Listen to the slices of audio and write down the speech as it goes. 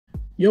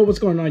Yo, what's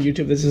going on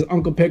YouTube? This is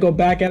Uncle Pickle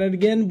back at it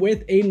again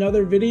with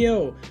another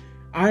video.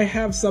 I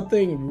have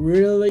something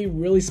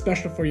really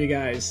special for you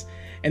guys,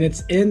 and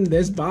it's in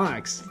this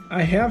box.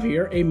 I have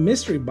here a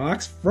mystery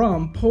box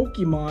from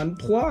Pokemon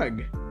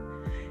Plug.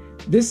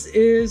 This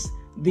is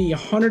the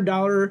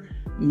 $100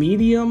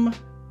 medium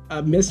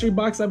mystery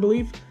box, I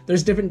believe.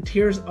 There's different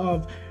tiers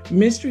of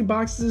mystery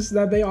boxes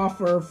that they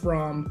offer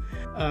from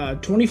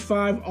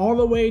 $25 all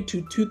the way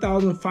to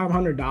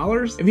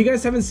 $2,500. If you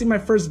guys haven't seen my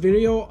first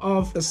video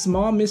of the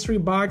small mystery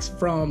box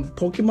from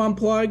Pokemon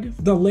Plug,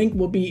 the link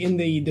will be in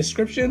the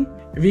description.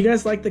 If you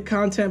guys like the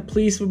content,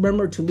 please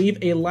remember to leave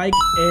a like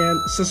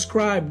and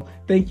subscribe.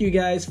 Thank you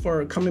guys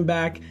for coming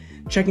back,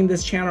 checking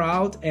this channel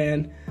out,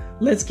 and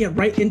let's get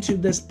right into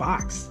this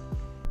box.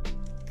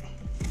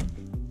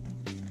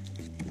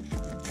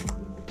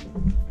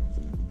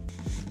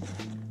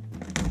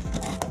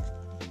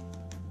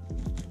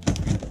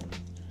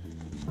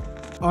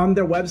 On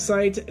their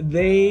website,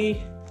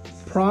 they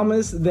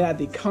promise that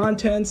the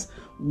contents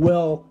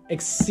will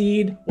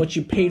exceed what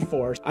you paid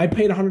for. I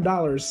paid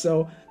 $100,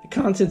 so the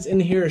contents in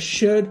here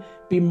should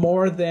be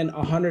more than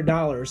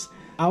 $100.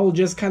 I will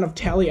just kind of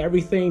tally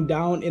everything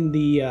down in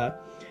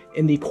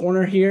the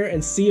corner here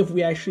and see if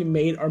we actually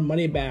made our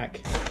money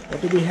back. What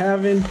do we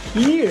have in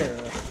here?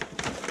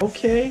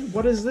 Okay,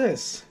 what is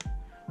this?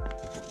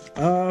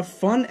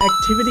 Fun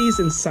activities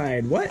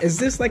inside. What is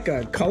this, like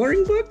a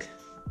coloring book?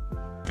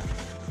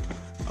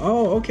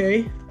 Oh,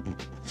 okay.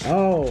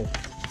 Oh,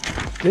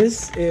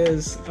 this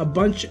is a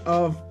bunch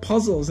of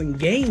puzzles and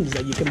games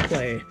that you can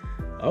play.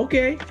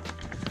 Okay.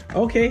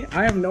 Okay,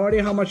 I have no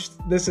idea how much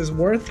this is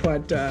worth,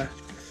 but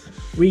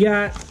we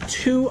got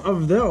 2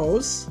 of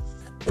those.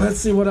 Let's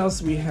see what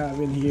else we have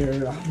in here.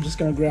 I'm just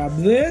gonna grab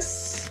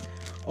this.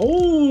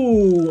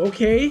 Oh,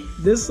 okay.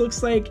 This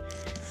looks like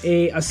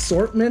a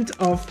assortment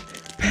of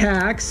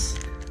packs.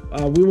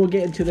 We will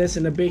get into this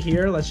in a bit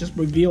here. Let's just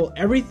reveal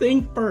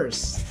everything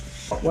first.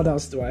 What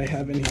else do I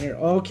have in here?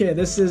 Okay,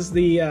 this is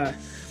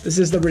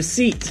the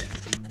receipt.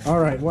 All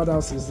right, what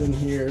else is in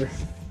here?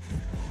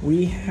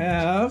 We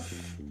have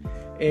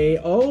a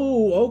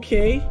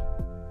okay.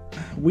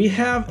 We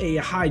have a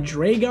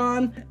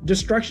Hydreigon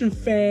Destruction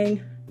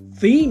Fang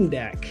theme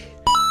deck.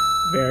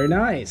 Very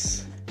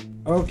nice.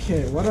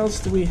 Okay, what else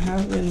do we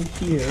have in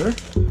here?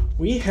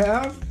 We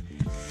have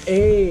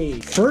a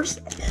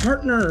first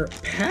partner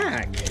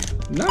pack.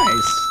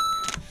 Nice.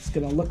 Just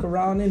gonna look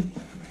around and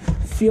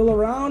feel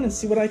around and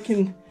see what I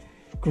can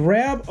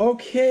grab.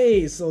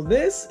 Okay, so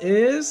this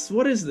is,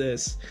 what is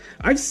this?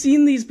 I've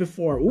seen these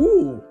before.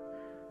 Ooh.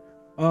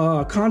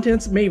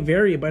 Contents may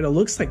vary, but it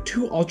looks like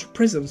 2 Ultra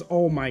Prisms.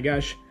 Oh my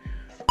gosh.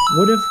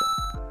 What if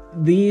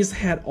these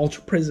had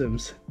Ultra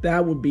Prisms?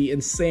 That would be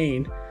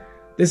insane.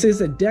 This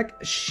is a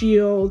deck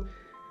shield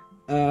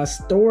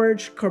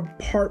storage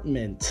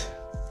compartment.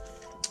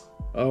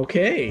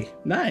 Okay,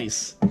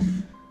 nice.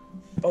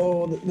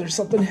 Oh, there's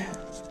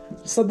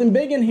something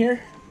big in here.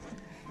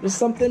 There's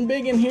something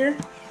big in here.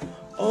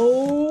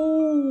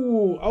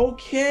 Oh,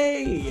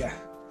 okay.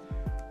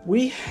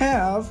 We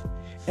have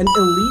an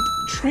Elite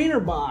Trainer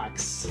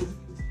box.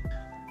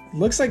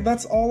 Looks like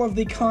that's all of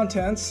the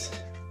contents.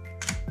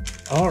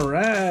 All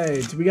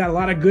right, we got a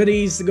lot of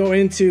goodies to go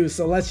into,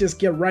 so let's just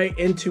get right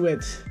into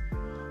it.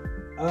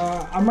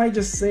 I might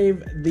just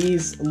save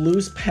these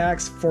loose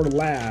packs for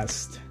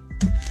last.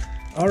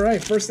 All right,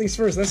 first things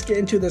first, let's get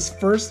into this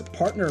first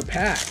partner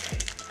pack.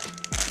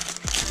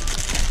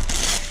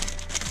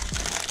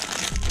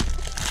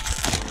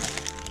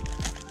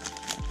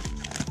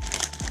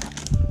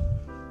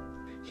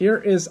 Here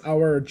is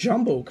our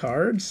jumbo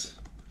cards.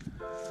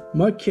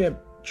 Mudkip,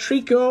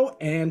 Trico,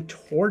 and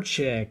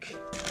Torchic.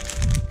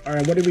 All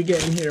right, what do we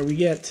get in here? We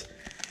get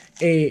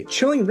a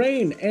Chilling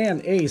Reign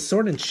and a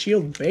Sword and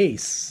Shield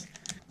base.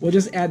 We'll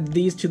just add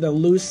these to the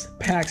loose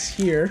packs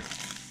here.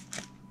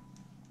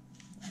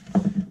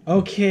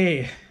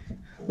 Okay,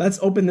 let's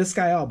open this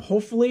guy up.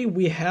 Hopefully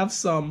we have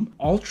some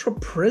Ultra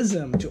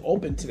Prism to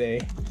open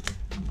today.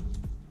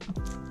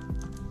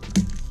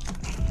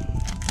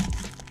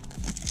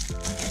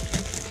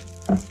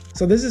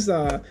 So this is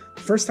the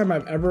first time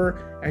I've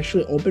ever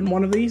actually opened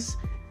one of these,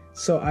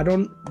 so I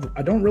don't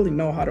really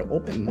know how to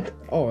open.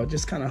 Oh, it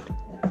just kind of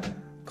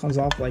comes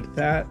off like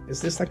that.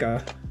 Is this like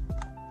a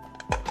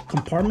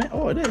compartment?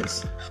 Oh, it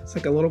is. It's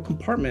like a little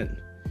compartment.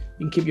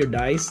 You can keep your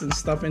dice and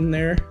stuff in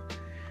there.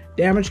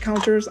 Damage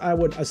counters, I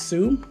would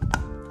assume.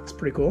 It's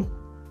pretty cool.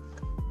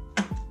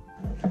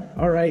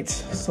 All right,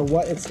 so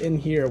what is in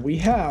here? We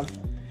have,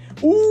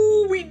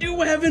 ooh, we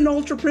do have an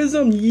Ultra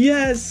Prism.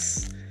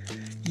 Yes.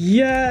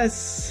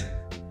 Yes,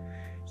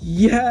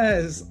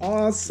 yes,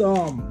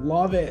 awesome,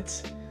 love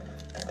it.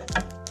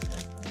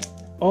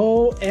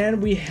 Oh,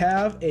 and we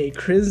have a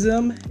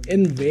Chrism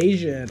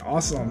Invasion.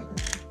 Awesome,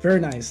 very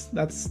nice.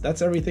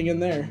 That's everything in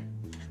there.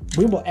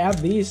 We will add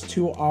these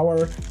to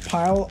our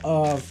pile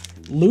of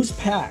loose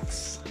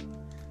packs.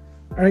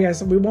 All right guys,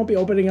 so we won't be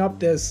opening up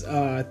this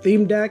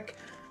theme deck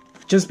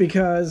just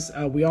because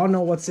we all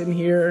know what's in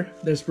here.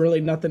 There's really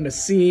nothing to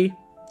see.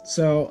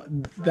 So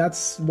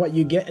that's what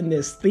you get in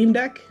this theme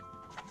deck.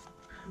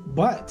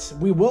 But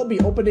we will be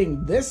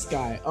opening this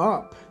guy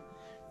up.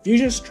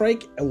 Fusion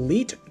Strike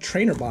Elite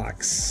Trainer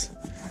Box.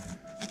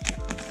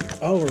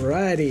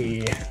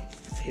 Alrighty,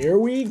 here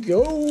we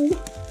go.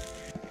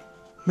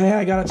 Man,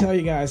 I gotta tell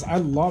you guys, I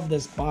love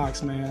this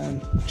box,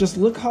 man. Just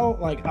look how,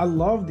 like, I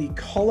love the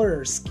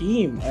color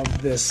scheme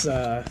of this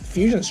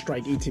Fusion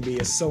Strike ETB.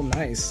 It's so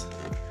nice.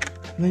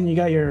 And then you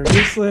got your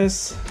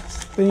useless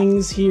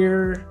things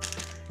here,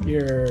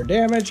 your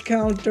damage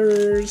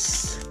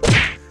counters,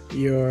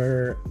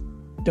 your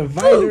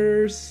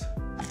dividers,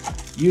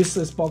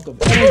 useless bulk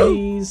of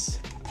energies.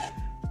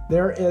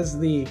 There is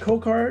the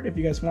code card if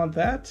you guys want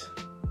that.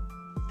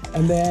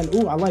 And then,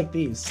 ooh, I like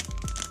these.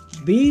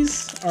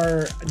 These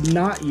are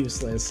not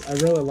useless. I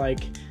really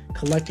like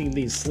collecting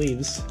these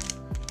sleeves.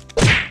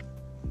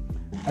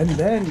 And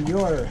then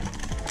your,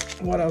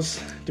 what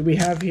else do we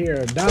have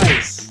here?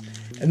 Dice.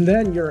 And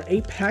then your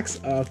 8 packs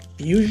of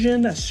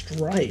Fusion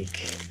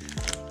Strike.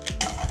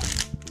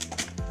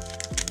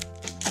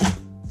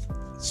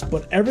 Let's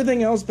put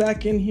everything else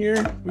back in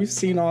here. We've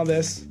seen all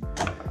this.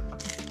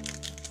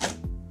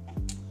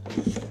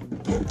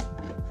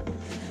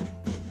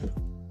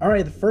 All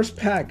right, the first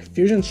pack,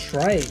 Fusion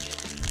Strike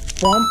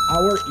from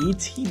our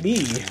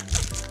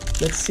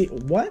ETB. Let's see,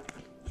 what?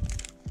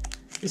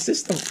 Is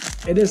this the,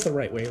 it is the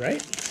right way,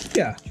 right?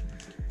 Yeah,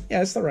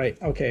 it's the right,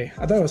 okay.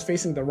 I thought I was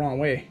facing the wrong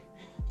way.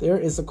 There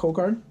is the code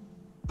card.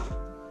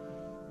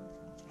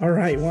 All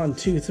right, 1,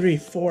 2, 3,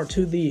 4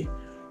 to the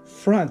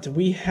front.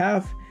 We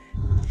have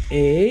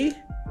a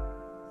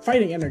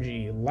Fighting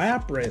Energy,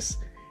 Lapras,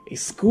 a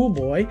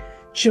Schoolboy,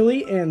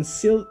 Chili and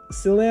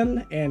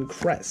Cillian and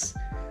Cress.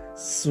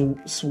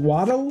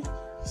 Swaddle,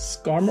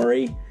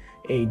 Skarmory,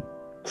 a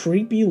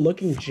creepy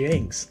looking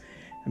Jinx,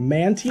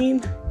 Mantine,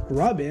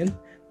 Grubbin,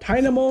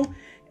 Dynamo,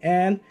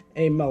 and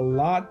a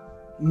Melota.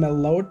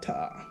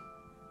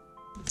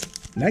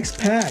 Next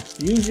pack,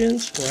 Fusion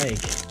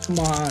Strike. Come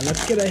on,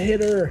 let's get a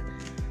hitter.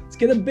 Let's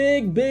get a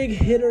big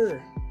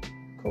hitter.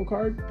 Code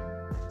card.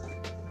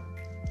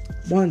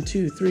 1,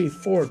 2, 3,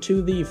 4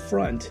 to the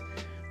front.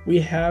 We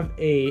have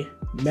a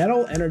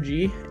Metal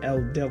Energy, El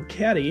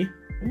Delcatty.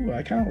 Ooh,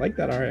 I kind of like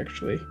that art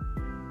actually.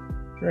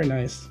 Very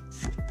nice.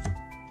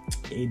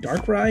 A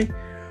Darkrai,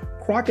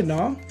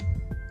 Crocodile,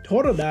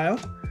 Totodile,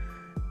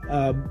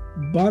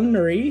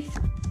 Bunnery,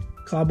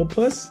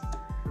 Clobbopus,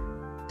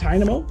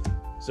 Dynamo,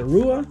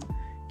 Zorua,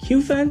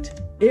 Qfent,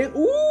 and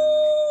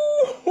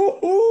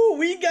ooh,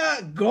 we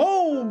got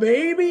gold,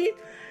 baby!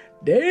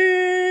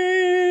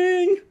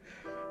 Dang!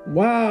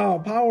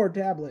 Wow, power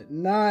tablet,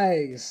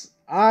 nice.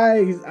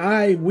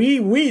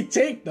 We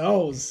take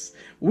those.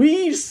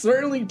 We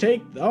certainly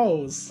take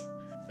those.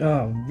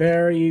 Oh,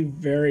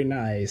 very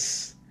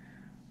nice.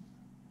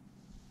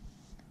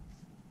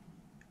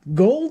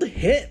 Gold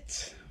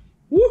hit.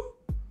 Woo!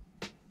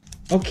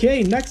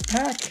 Okay, next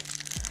pack.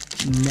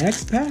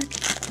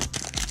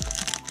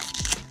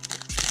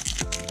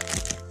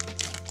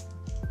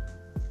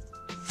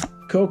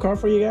 Code card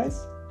for you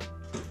guys.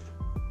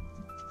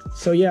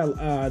 So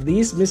yeah,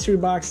 these mystery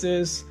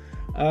boxes,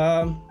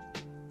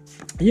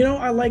 you know,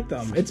 I like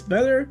them. It's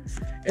better.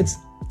 It's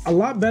a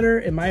lot better,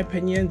 in my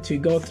opinion, to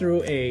go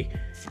through a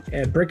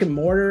brick and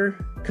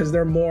mortar because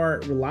they're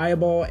more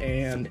reliable,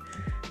 and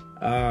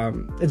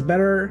it's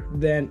better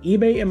than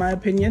eBay, in my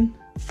opinion.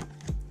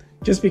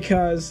 Just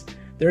because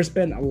there's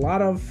been a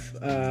lot of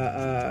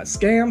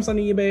scams on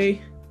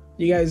eBay.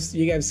 You guys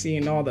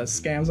seen all the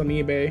scams on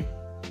eBay?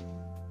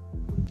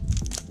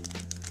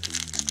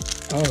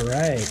 All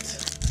right.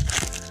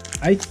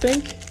 I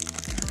think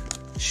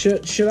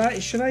should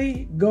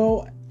I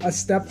go a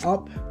step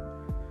up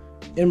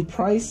in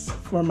price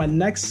for my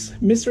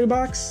next mystery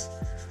box?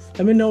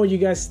 Let me know what you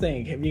guys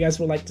think. If you guys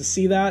would like to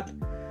see that,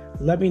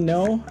 let me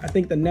know. I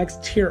think the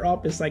next tier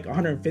up is like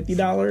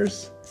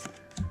 $150.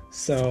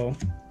 So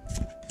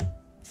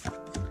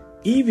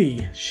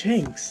Eevee,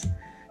 Shanks,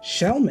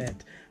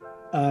 Shelmet,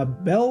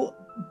 Bell,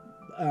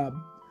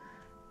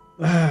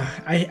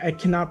 I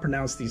cannot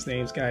pronounce these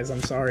names, guys.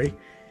 I'm sorry.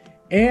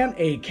 And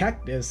a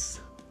Cactus.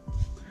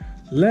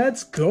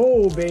 Let's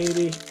go,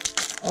 baby.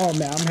 Oh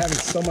man, I'm having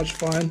so much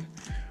fun.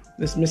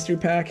 This mystery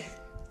pack.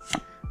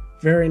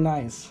 Very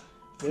nice.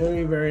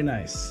 Very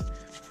nice.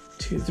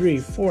 2, 3,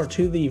 4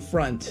 to the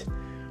front.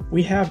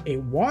 We have a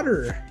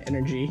Water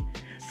Energy,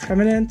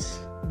 Trevenant,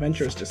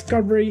 Adventurous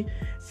Discovery,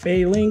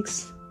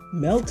 Phalanx,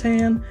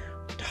 Meltan,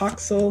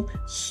 Toxel,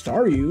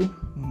 Staryu,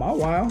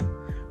 Mawile,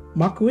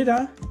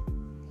 Makuhita,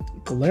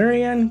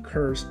 Galarian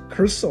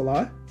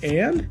Cursola,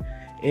 and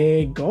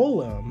a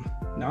Golem,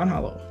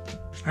 non-hollow.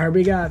 All right,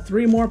 we got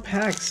 3 more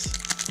packs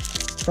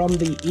from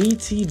the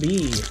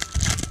ETB.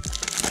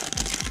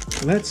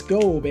 Let's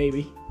go,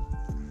 baby.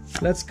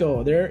 Let's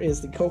go. There is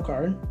the code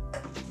card.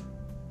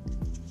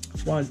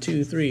 1,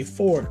 2, 3,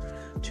 4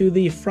 to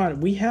the front.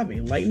 We have a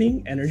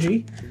Lightning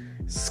Energy,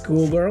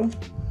 Schoolgirl,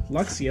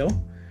 Luxio,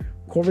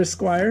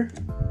 Corvisquire,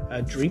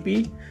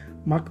 Dreepy,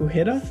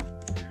 Makuhita,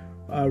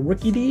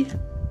 Rookidee,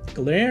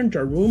 Galarian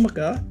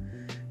Darumaka,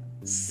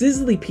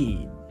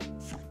 Sizzlypede,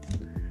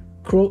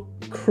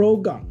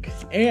 Krogunk,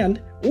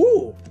 And,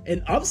 ooh,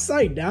 an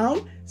upside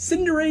down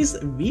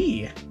Cinderace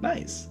V.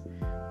 Nice.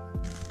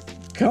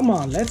 Come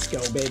on, let's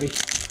go, baby.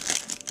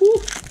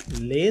 Woo,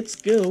 let's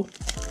go.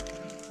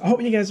 I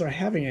hope you guys are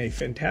having a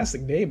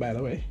fantastic day, by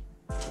the way.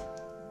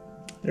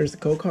 There's the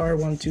code card,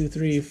 1, 2,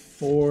 3,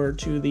 4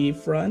 to the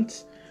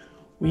front.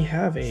 We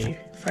have a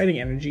Fighting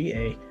Energy,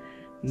 a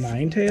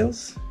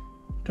Ninetales,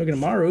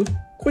 Togedemaru,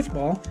 Quick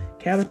Ball,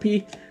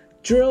 Caterpie,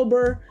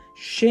 Drillbur,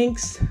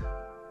 Shinx,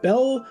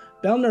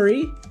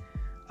 Belnary,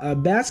 a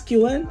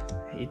Basculin,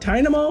 a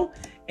Tynamo,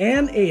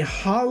 and a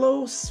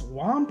Hollow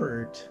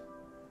Swampert.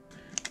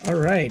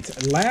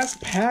 Alright,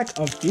 last pack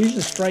of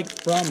Fusion Strike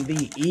from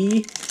the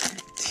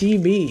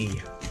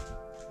ETB.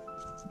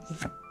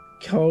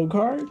 Code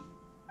card.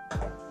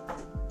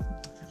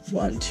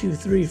 1, 2,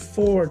 3,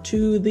 4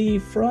 to the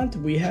front.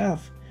 We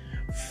have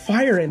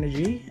Fire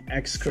Energy,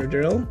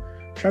 Excadrill,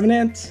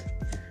 Trevenant,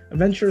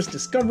 Adventurous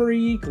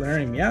Discovery,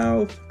 Glaring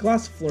Meowth,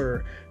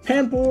 Glossifleur,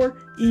 Panpour,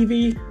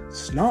 Eevee,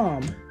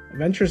 Snom,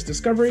 Adventurous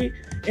Discovery,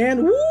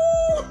 and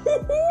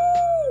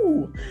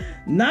woo!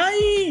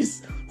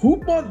 Nice!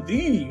 Hoopa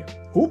D,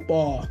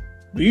 Hoopa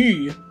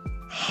B,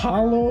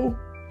 Hollow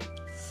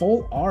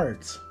Full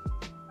Art.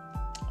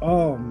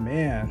 Oh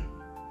man.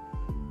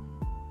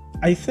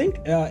 I think,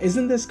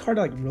 isn't this card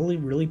like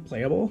really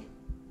playable?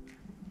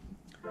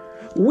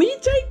 We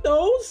take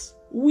those!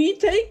 We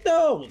take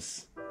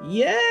those!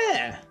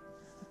 Yeah!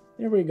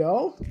 There we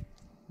go.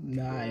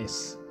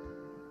 Nice.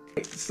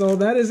 So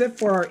that is it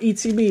for our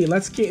ETB.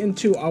 Let's get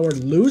into our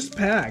loose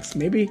packs.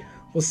 Maybe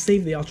we'll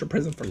save the Ultra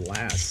Present for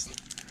last.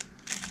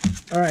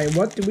 Alright,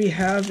 what do we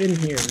have in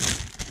here?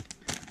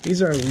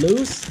 These are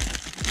loose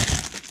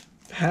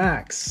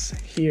packs.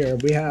 Here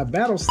we have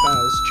Battle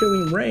Styles,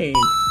 Chilling Rain,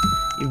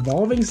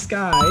 Evolving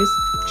Skies,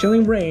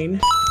 Chilling Rain,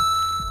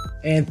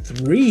 and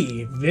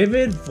 3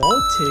 Vivid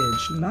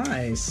Voltage.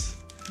 Nice.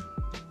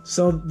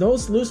 So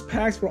those loose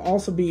packs will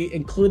also be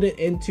included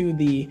into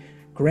the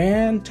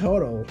grand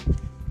total.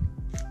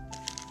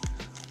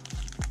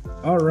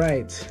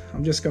 Alright,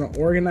 I'm just gonna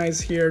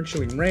organize here.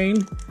 Chilling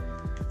Rain,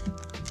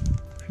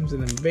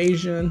 Crimson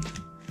Invasion,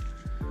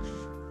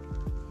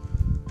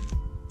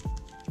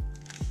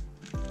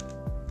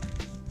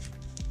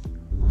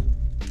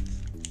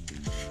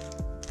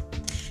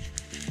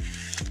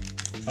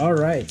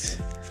 alright,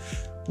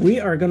 we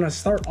are gonna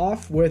start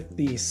off with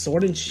the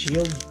Sword and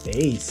Shield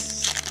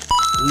base.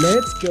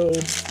 Let's go.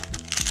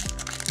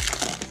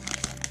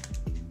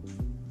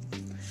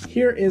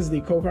 Here is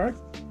the code card.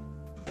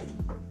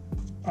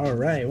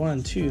 Alright,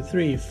 1, 2,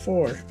 3,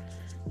 4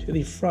 to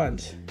the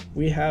front.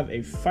 We have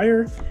a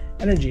Fire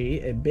Energy,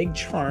 a Big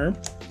Charm,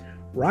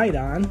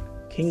 Rhydon,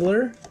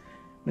 Kingler,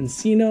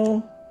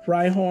 Mencino,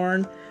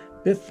 Rhyhorn,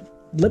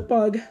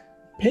 Blipbug,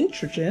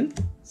 Pincurchin,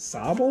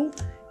 Sobble,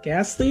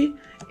 Ghastly,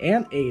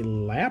 and a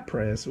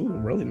Lapras. Ooh,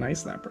 really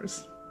nice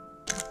Lapras.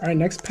 Alright,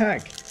 next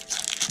pack.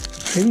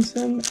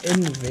 Crimson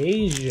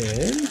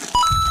Invasion.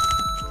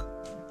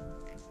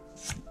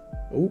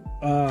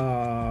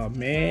 Oh,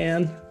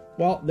 man.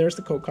 Well, there's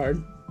the code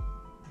card.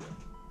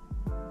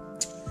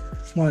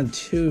 1,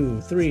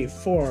 2, 3,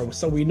 4.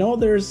 So we know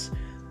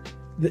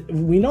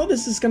we know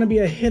this is gonna be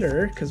a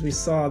hitter because we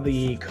saw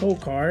the code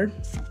card.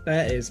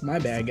 That is my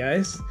bad,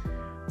 guys.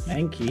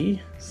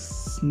 Mankey,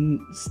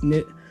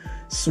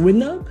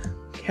 Swinub,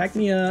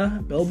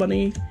 Cacnea,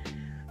 Bellbunny,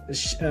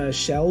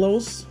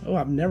 Shellos. Oh,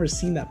 I've never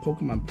seen that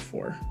Pokemon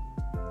before.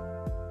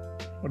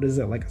 What is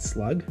it, like a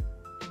slug?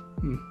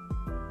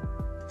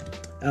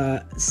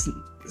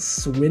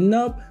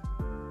 Swinub,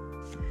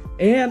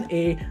 and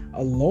a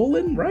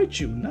Alolan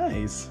Raichu.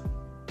 Nice.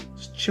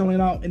 Just chilling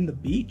out in the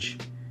beach,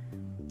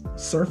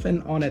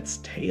 surfing on its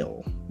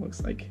tail,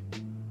 looks like.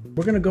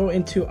 We're gonna go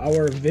into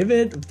our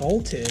Vivid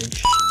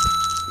Voltage.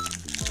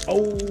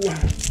 Oh,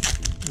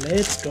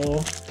 let's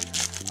go.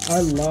 I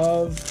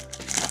love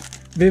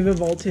Vivid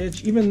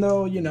Voltage, even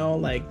though, you know,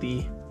 like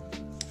the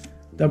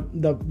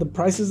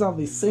prices of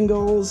the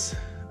singles,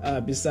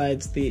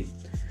 besides the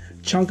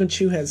Chunk and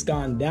Chew, has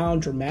gone down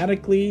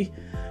dramatically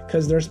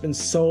because there's been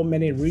so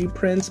many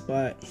reprints.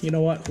 But you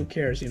know what, who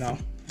cares, you know?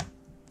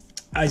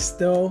 I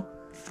still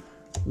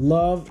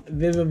love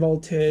Vivid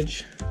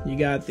Voltage. You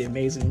got the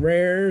amazing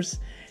rares,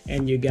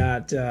 and you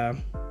got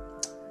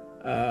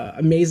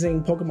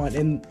amazing Pokemon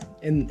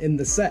in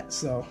the set.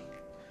 So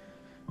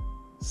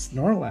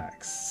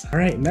Snorlax. All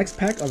right, next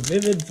pack of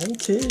Vivid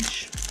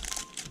Voltage.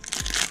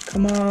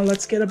 Come on,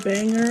 let's get a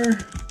banger.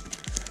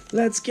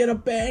 Let's get a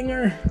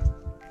banger.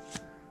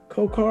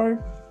 Code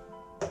card.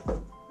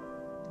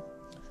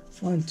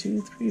 1,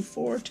 2, 3,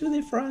 4 to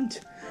the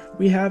front.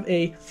 We have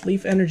a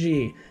Leaf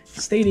Energy,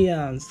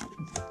 Stadions,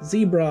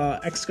 Zebra,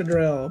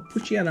 Excadrill,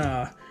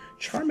 Poochyena,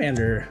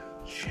 Charmander,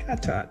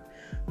 Chatot,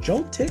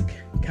 Joltik,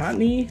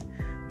 Cottonee,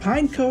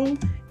 Pineco,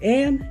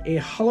 and a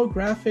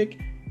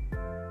holographic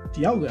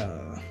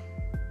Dialga.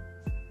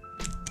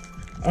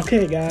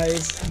 Okay,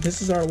 guys,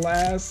 this is our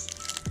last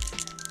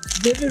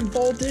Vivid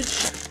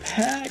Voltage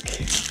pack.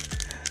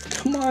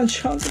 Come on,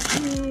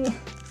 Chunkachu,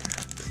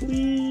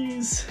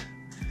 please.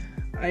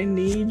 I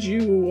need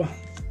you.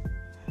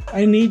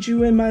 I need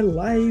you in my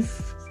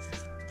life.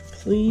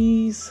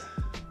 Please.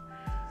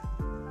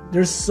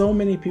 There's so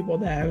many people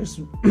that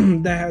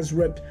has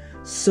ripped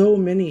so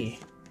many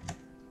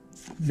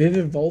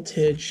Vivid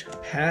Voltage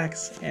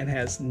packs and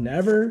has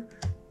never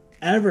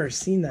ever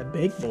seen that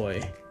big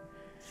boy.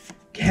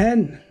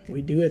 Can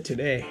we do it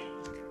today?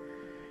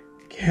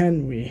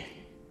 Can we?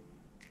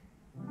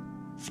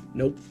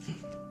 Nope.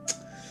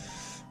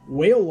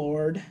 Whale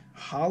Lord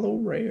Hollow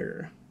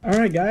Rare.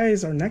 Alright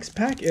guys, our next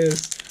pack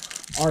is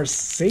our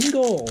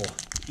single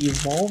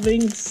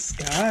Evolving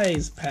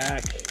Skies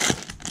pack.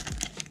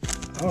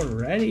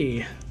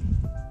 Alrighty.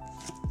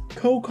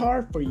 Code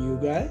card for you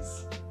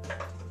guys.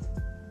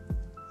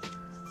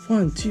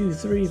 1, 2,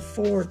 3,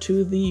 4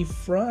 to the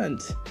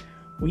front.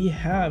 We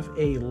have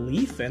a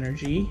Leaf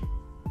Energy,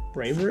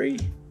 Bravery,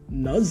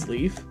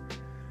 Nuzleaf,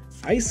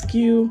 Ice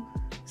Cube,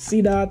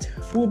 C-Dot,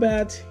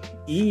 Woobat,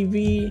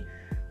 Eevee,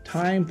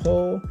 Time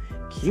Pull,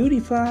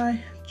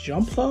 Cutiefly,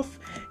 Jumpluff,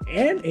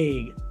 and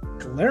a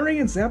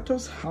Galarian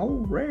Zapdos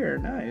Hollow Rare.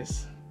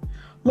 Nice.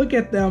 Look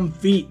at them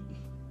feet.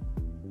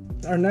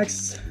 Our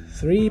next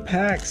 3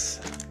 packs.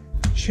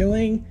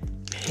 Chilling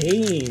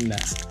Pain.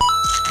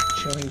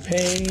 Chilling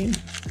Pain.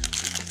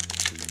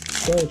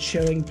 Go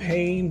Chilling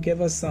Pain.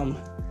 Give us some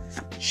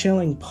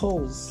chilling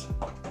pulls.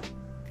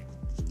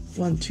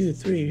 1, 2,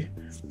 3,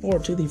 4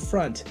 to the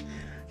front.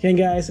 Again,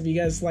 guys, if you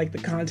guys like the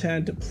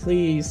content,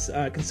 please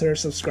consider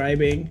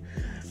subscribing.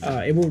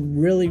 It will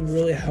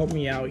really help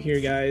me out here,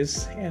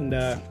 guys. And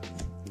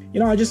you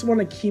know, I just want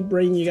to keep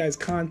bringing you guys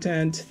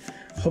content.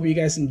 Hope you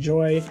guys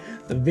enjoy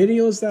the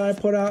videos that I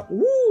put out.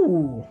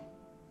 Woo!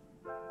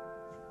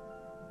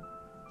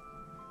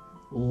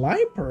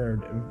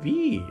 Liepard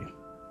V.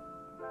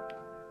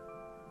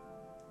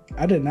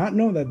 I did not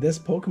know that this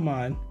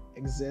Pokemon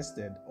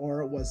existed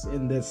or was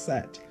in this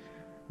set.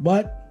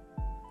 But,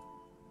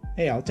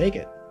 hey, I'll take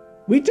it.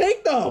 We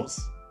take those!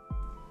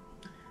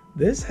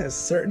 This has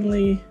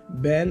certainly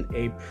been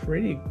a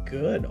pretty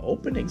good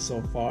opening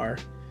so far.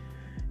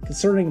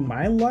 Concerning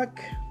my luck.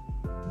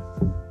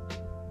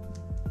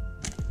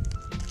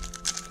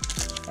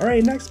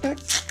 Alright, next pack.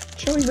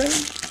 Chilling Rain.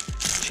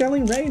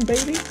 Chilling Rain,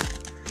 baby.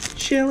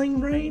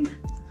 Chilling Rain.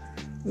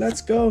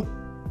 Let's go.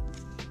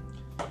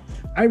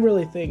 I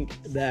really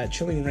think that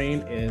Chilling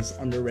Rain is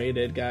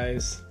underrated,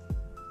 guys.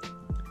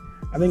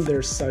 I think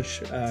there's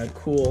such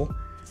cool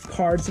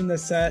cards in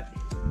this set.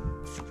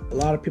 A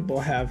lot of people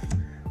have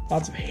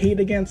lots of hate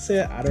against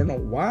it. I don't know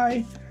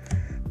why,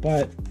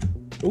 but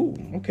ooh,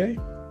 okay.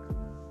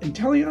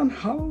 Inteleon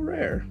Hollow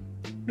Rare.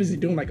 What is he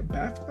doing? Like a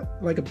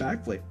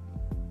backflip?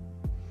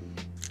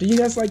 Do you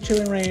guys like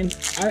Chilling Rain?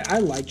 I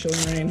like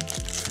Chilling Rain.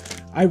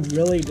 I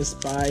really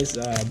despise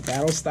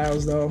battle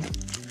styles, though.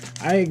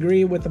 I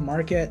agree with the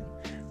market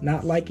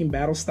not liking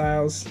battle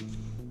styles.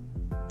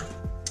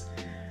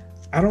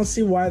 I don't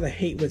see why the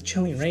hate with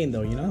Chilling Rain,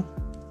 though, you know?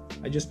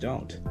 I just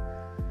don't.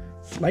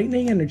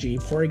 Lightning Energy,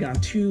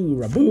 Porygon 2,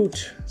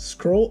 Raboot,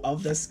 Scroll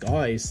of the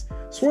Skies,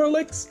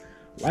 Swirlix,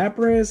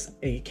 Lapras,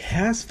 a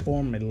Cast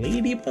Form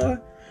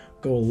Ladybug,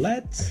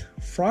 Golett,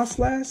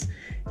 Frostlass,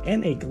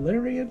 and a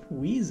Galarian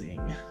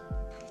Weezing.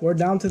 We're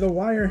down to the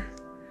wire.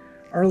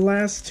 Our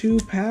last 2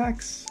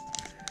 packs.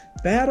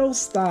 Battle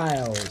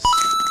Styles.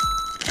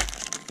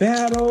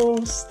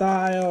 Battle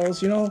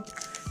Styles. You know,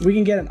 we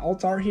can get an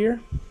alt art here.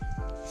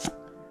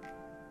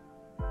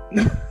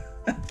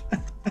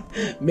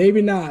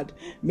 Maybe not.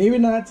 Maybe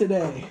not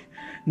today.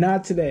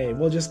 Not today.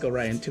 We'll just go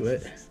right into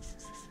it.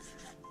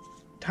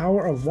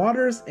 Tower of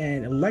Waters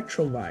and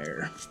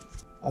Electrovire.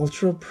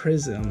 Ultra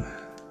Prism.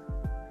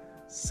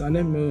 Sun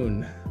and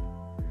Moon.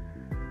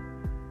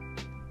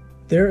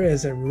 There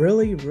is a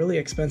really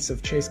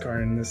expensive chase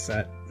card in this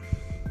set.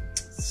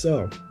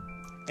 So,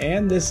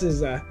 and this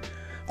is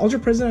Ultra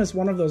Prism is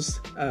one of those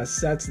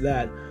sets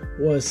that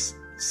was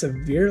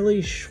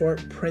severely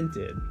short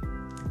printed.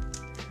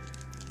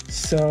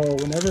 So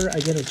whenever I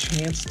get a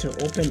chance to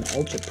open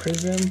Ultra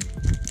Prism,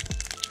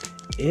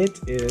 it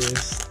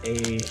is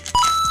a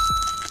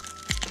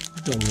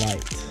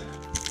delight.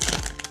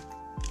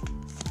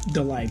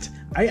 Delight.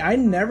 I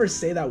never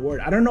say that word.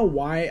 I don't know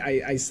why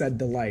I said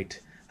delight.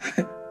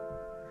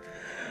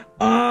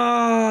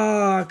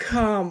 Ah,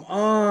 come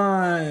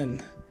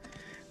on.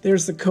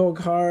 There's the code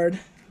card.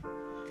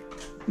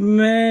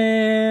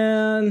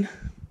 Man.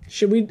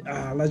 Should we?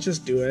 Let's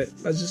just do it.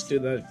 Let's just do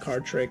the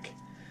card trick.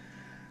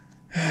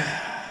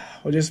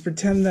 We'll just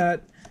pretend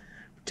that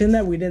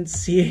we didn't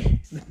see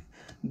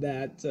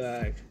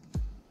that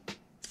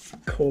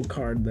code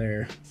card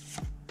there.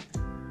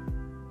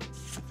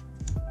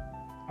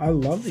 I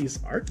love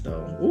these art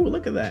though. Ooh,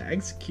 look at that.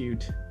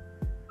 Execute.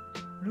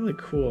 Really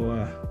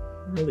cool.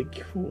 Really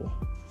cool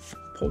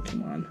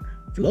Pokemon.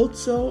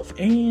 Floatzel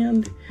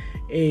and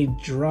a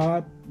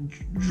Drapion.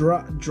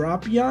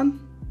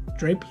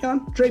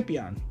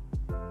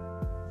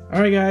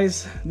 Alright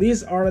guys,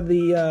 these are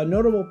the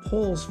notable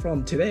pulls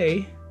from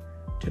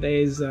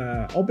today's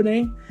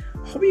opening.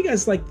 Hope you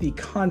guys like the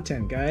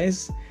content,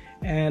 guys.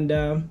 And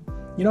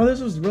you know, this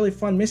was a really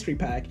fun mystery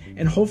pack,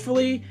 and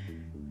hopefully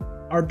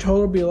our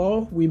total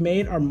below. We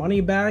made our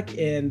money back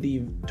in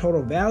the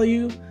total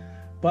value.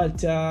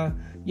 But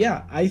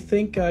yeah, I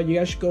think you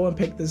guys should go and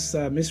pick this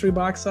mystery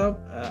box up.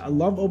 I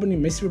love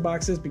opening mystery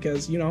boxes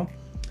because, you know,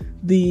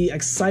 the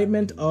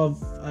excitement of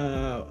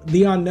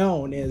the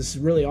unknown is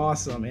really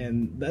awesome,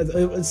 and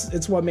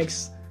it's what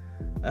makes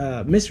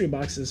mystery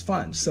boxes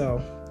fun.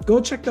 So go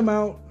check them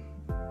out.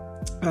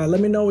 Let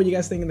me know what you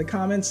guys think in the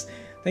comments.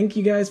 Thank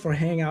you guys for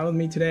hanging out with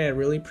me today. I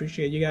really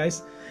appreciate you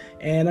guys.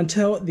 And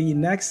until the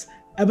next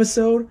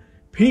episode,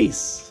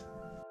 peace.